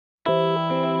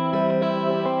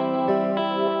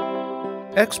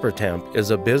ExperTemp is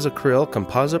a bis-acryl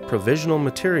composite provisional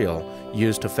material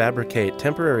used to fabricate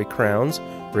temporary crowns,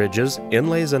 bridges,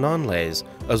 inlays, and onlays,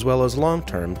 as well as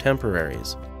long-term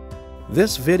temporaries.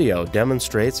 This video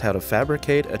demonstrates how to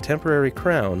fabricate a temporary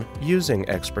crown using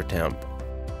ExperTemp.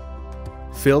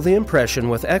 Fill the impression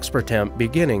with ExperTemp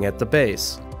beginning at the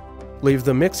base. Leave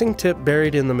the mixing tip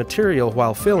buried in the material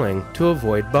while filling to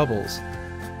avoid bubbles.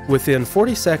 Within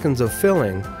 40 seconds of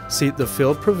filling, seat the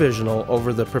filled provisional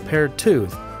over the prepared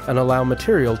tooth and allow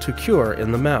material to cure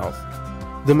in the mouth.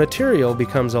 The material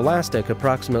becomes elastic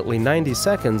approximately 90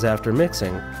 seconds after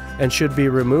mixing and should be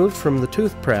removed from the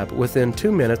tooth prep within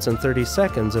 2 minutes and 30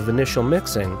 seconds of initial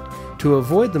mixing to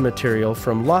avoid the material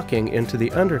from locking into the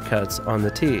undercuts on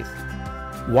the teeth.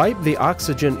 Wipe the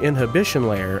oxygen inhibition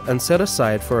layer and set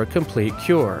aside for a complete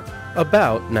cure,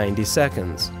 about 90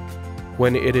 seconds.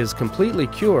 When it is completely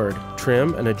cured,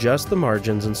 trim and adjust the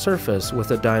margins and surface with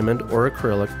a diamond or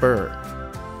acrylic burr.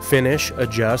 Finish,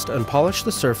 adjust, and polish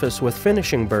the surface with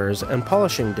finishing burrs and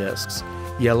polishing discs,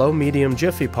 yellow medium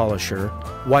Jiffy polisher,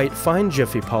 white fine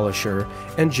Jiffy polisher,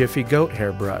 and Jiffy goat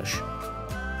hair brush.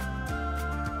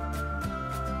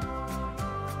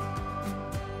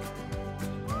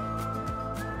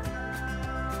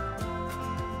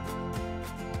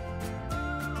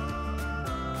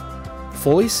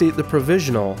 Fully seat the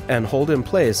provisional and hold in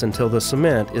place until the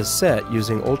cement is set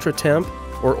using Ultradent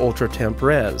or Ultradent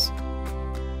Res.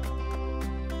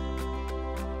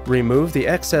 Remove the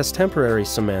excess temporary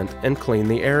cement and clean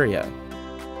the area.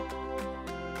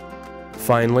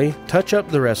 Finally, touch up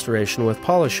the restoration with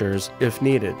polishers if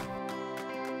needed.